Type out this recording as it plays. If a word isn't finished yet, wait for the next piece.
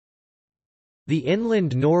The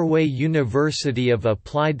Inland Norway University of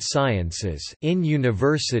Applied Sciences in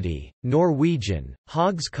University, Norwegian,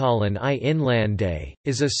 Høgskolen I Innlandet,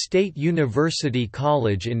 is a state university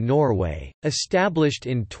college in Norway, established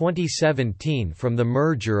in 2017 from the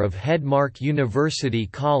merger of Hedmark University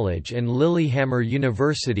College and Lillehammer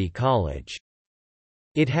University College.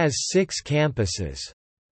 It has 6 campuses.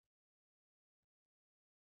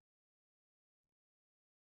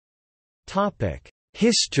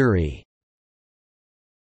 History.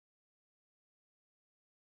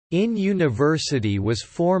 IN University was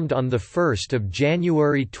formed on 1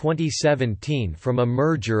 January 2017 from a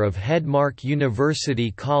merger of Hedmark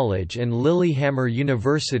University College and Lillehammer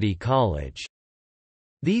University College.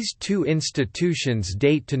 These two institutions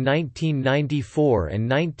date to 1994 and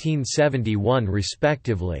 1971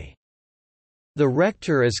 respectively. The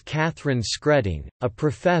rector is Catherine Skretting, a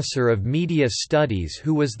professor of media studies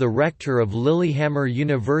who was the rector of Lillehammer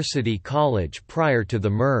University College prior to the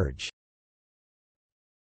merge.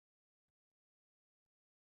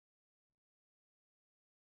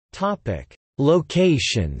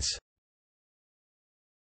 Locations.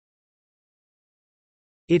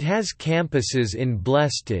 It has campuses in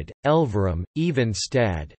Blested, Elverum,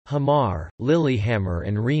 Evenstad, Hamar, Lillehammer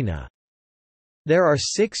and Rena. There are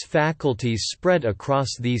 6 faculties spread across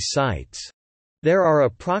these sites. There are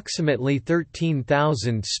approximately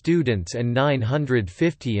 13,000 students and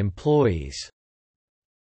 950 employees.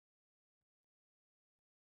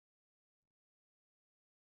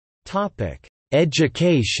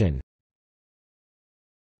 Education.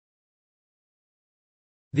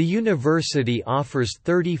 The university offers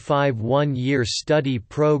 35 one-year study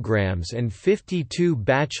programs and 52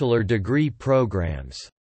 bachelor degree programs.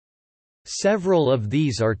 Several of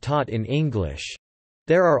these are taught in English.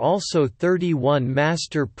 There are also 31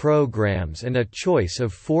 master programs and a choice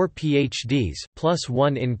of 4 PhDs plus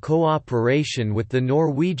 1 in cooperation with the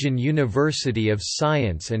Norwegian University of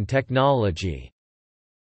Science and Technology.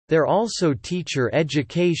 There are also teacher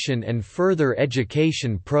education and further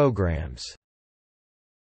education programs.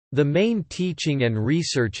 The main teaching and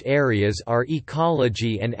research areas are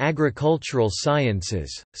ecology and agricultural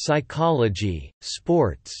sciences, psychology,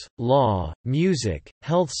 sports, law, music,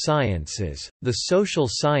 health sciences, the social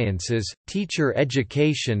sciences, teacher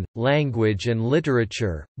education, language and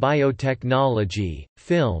literature, biotechnology,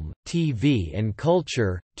 film, TV and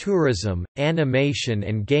culture, tourism, animation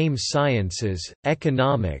and game sciences,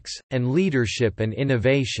 economics, and leadership and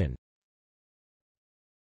innovation.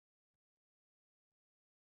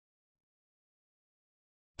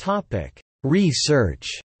 Research.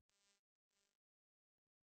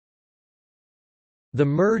 The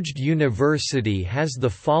merged university has the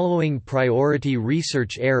following priority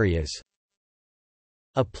research areas: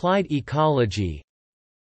 Applied ecology,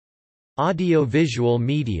 audiovisual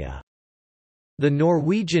media. The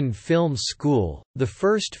Norwegian Film School, the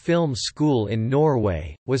first film school in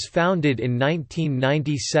Norway, was founded in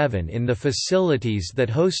 1997 in the facilities that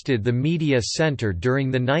hosted the media center during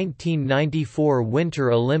the 1994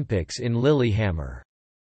 Winter Olympics in Lillehammer.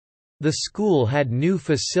 The school had new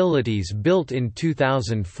facilities built in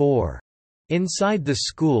 2004. Inside the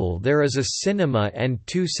school there is a cinema and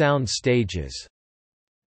 2 sound stages.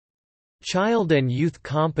 Child and youth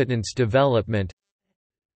competence development,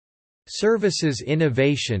 services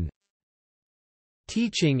innovation,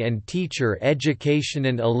 Teaching and Teacher Education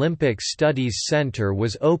and Olympic Studies Center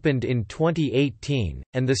was opened in 2018,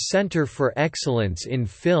 and the Center for Excellence in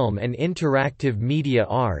Film and Interactive Media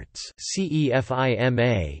Arts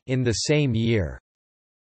in the same year.